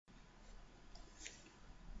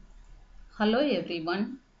Hello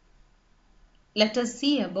everyone. Let us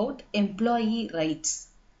see about employee rights.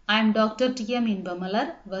 I am Dr. T.M.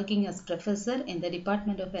 Inbamalar, working as professor in the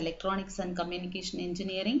Department of Electronics and Communication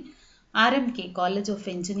Engineering, R.M.K. College of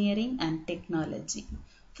Engineering and Technology.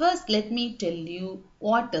 First, let me tell you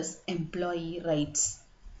what is employee rights.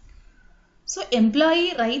 So,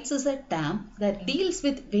 employee rights is a term that deals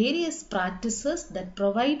with various practices that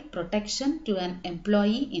provide protection to an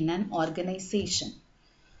employee in an organization.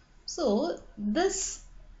 So, this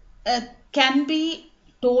can be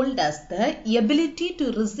told as the ability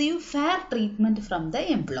to receive fair treatment from the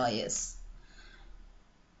employers.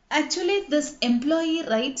 Actually, these employee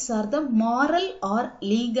rights are the moral or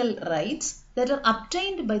legal rights that are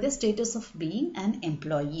obtained by the status of being an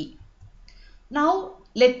employee. Now,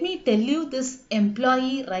 let me tell you this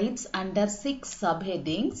employee rights under 6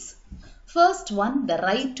 subheadings. First one, the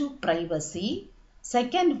right to privacy.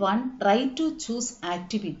 Second one, right to choose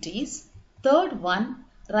activities. Third one,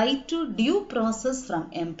 right to due process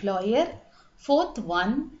from employer. Fourth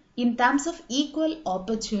one, in terms of equal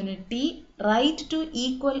opportunity, right to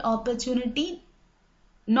equal opportunity,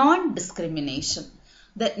 non-discrimination.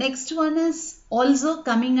 The next one is also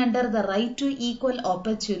coming under the right to equal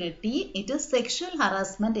opportunity. It is sexual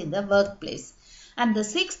harassment in the workplace. And the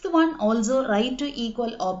sixth one also right to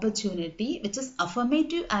equal opportunity, which is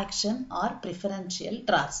affirmative action or preferential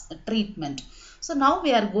treatment. So now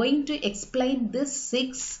we are going to explain this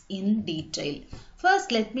 6 in detail.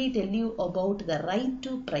 First, let me tell you about the right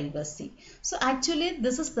to privacy. So actually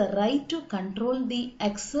this is the right to control the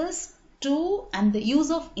access to and the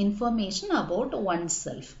use of information about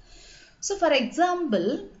oneself. So for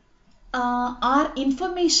example, our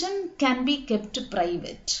information can be kept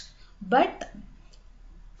private, but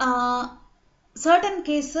certain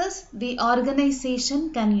cases the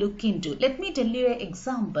organization can look into. Let me tell you an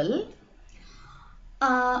example.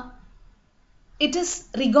 It is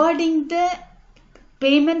regarding the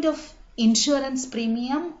payment of insurance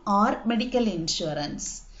premium or medical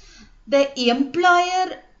insurance. The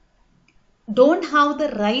employer don't have the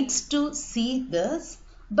rights to see this,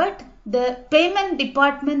 but the payment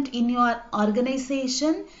department in your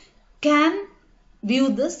organization can view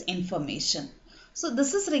this information. So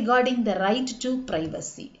this is regarding the right to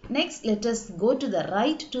privacy. Next, let us go to the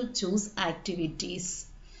right to choose activities.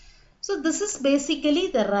 So this is basically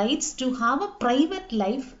the rights to have a private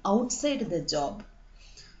life outside the job.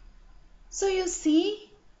 So you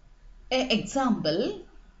see an example.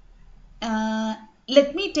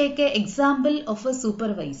 Let me take an example of a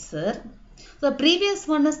supervisor. The previous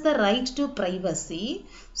one is the right to privacy.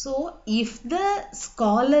 So if the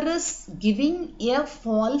scholar is giving a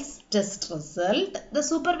false test result, the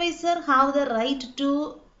supervisor have the right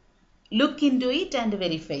to look into it and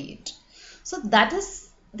verify it. So that is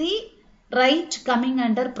the right coming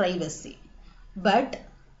under privacy. But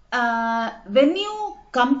when you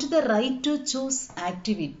come to the right to choose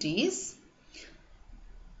activities,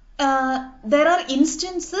 there are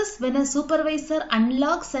instances when a supervisor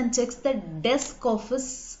unlocks and checks the desk of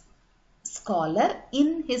his scholar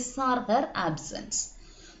in his or her absence.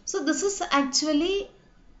 So this is actually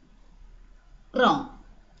wrong.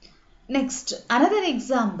 Next, another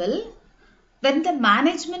example, when the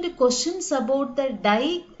management questions about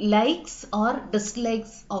the likes or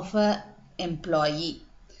dislikes of an employee,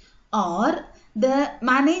 or the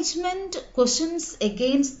management questions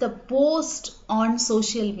against the post on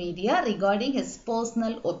social media regarding his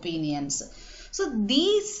personal opinions. So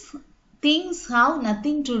these things have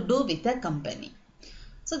nothing to do with the company.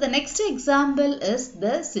 So the next example is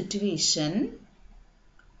the situation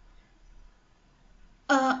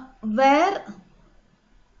where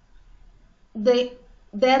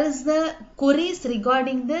there is the queries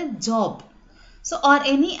regarding the job. So, or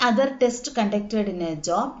any other test conducted in a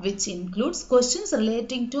job which includes questions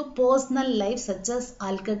relating to personal life such as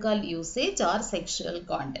alcohol usage or sexual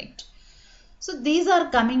conduct. So, these are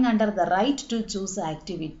coming under the right to choose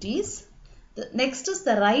activities. The next is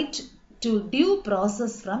the right to due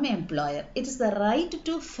process from employer. It is the right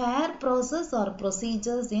to fair process or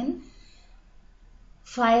procedures in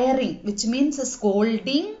firing, which means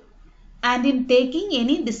scolding, and in taking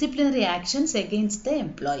any disciplinary actions against the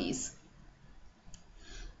employees.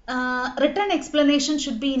 Written explanation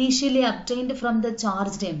should be initially obtained from the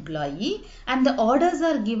charged employee, and the orders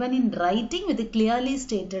are given in writing with clearly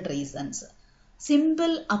stated reasons.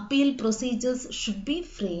 Simple appeal procedures should be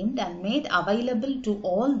framed and made available to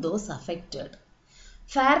all those affected.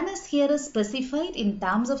 Fairness here is specified in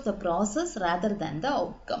terms of the process rather than the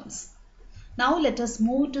outcomes. Now let us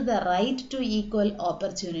move to the right to equal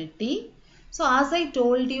opportunity. So as I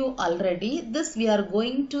told you already, this we are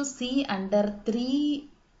going to see under 3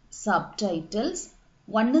 subtitles.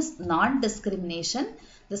 One is non-discrimination,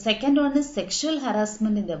 the second one is sexual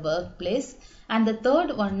harassment in the workplace, and the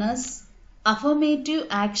third one is affirmative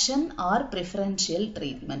action or preferential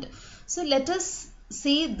treatment. So let us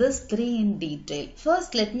see this three in detail.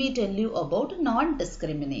 First, let me tell you about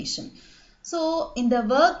non-discrimination. So in the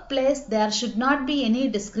workplace, there should not be any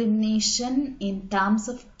discrimination in terms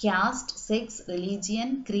of caste, sex,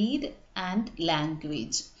 religion, creed, and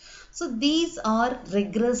language. So these are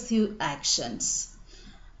regressive actions.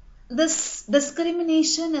 This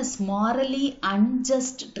discrimination is morally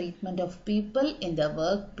unjust treatment of people in the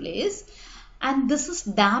workplace, and this is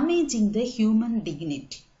damaging the human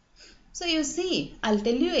dignity. So you see, I'll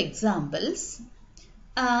tell you examples.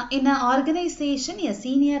 In an organization, a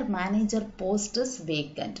senior manager post is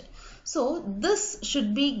vacant. So this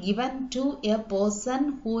should be given to a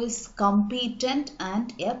person who is competent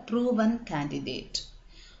and a proven candidate.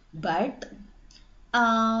 But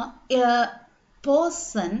a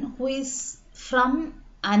person who is from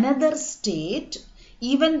another state,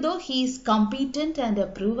 even though he is competent and a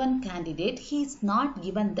proven candidate, he is not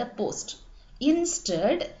given the post.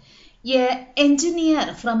 Instead, an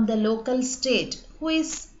engineer from the local state who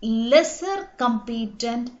is lesser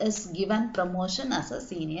competent is given promotion as a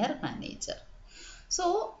senior manager.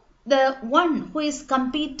 So the one who is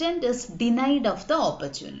competent is denied of the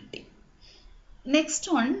opportunity.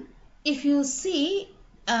 Next one, if you see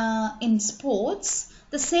in sports,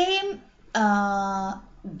 the same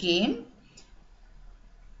game,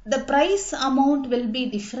 the prize amount will be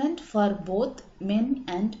different for both men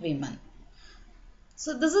and women.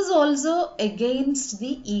 So this is also against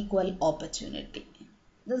the equal opportunity.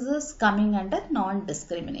 This is coming under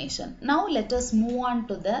non-discrimination. Now let us move on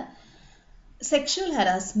to the sexual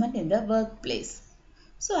harassment in the workplace.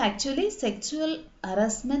 So actually sexual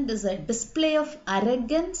harassment is a display of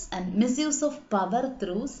arrogance and misuse of power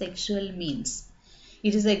through sexual means.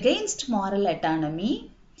 It is against moral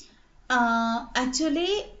autonomy.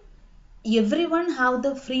 Actually everyone have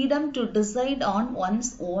the freedom to decide on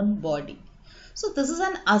one's own body. So this is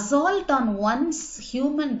an assault on one's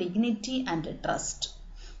human dignity and trust.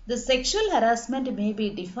 The sexual harassment may be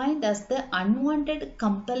defined as the unwanted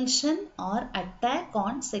compulsion or attack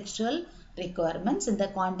on sexual requirements in the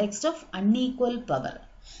context of unequal power.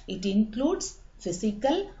 It includes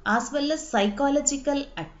physical as well as psychological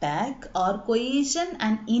attack or coercion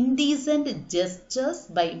and indecent gestures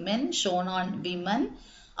by men shown on women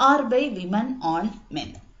or by women on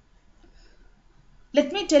men.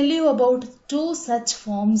 Let me tell you about two such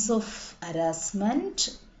forms of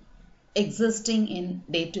harassment existing in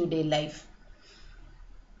day-to-day life.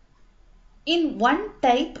 In one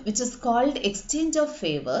type, which is called exchange of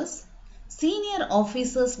favors, senior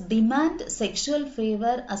officers demand sexual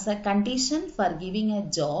favor as a condition for giving a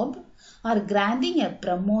job or granting a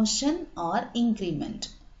promotion or increment.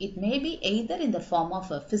 It may be either in the form of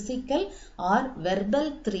a physical or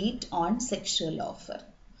verbal threat on sexual offer.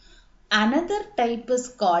 Another type is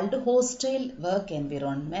called hostile work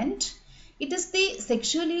environment. It is the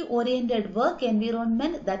sexually oriented work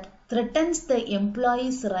environment that threatens the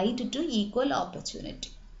employee's right to equal opportunity.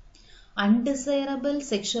 Undesirable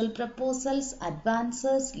sexual proposals,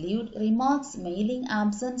 advances, lewd remarks, mailing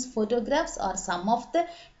absence, photographs are some of the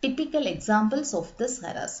typical examples of this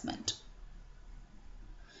harassment.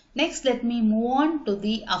 Next, let me move on to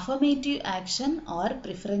the affirmative action or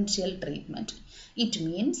preferential treatment. It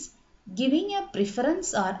means giving a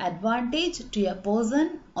preference or advantage to a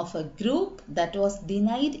person of a group that was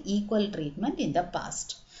denied equal treatment in the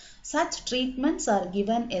past. Such treatments are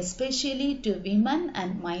given especially to women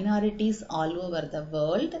and minorities all over the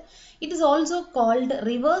world. It is also called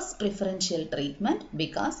reverse preferential treatment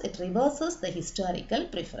because it reverses the historical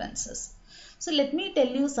preferences. So let me tell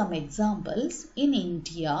you some examples. In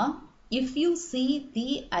India, if you see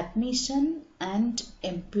the admission and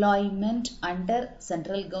employment under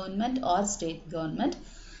central government or state government,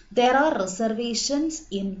 there are reservations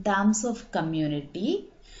in terms of community.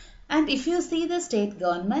 And if you see the state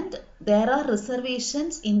government, there are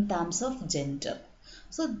reservations in terms of gender.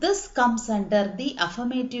 So this comes under the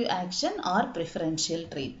affirmative action or preferential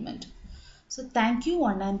treatment. So thank you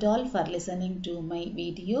one and all for listening to my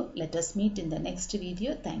video. Let us meet in the next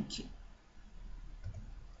video. Thank you.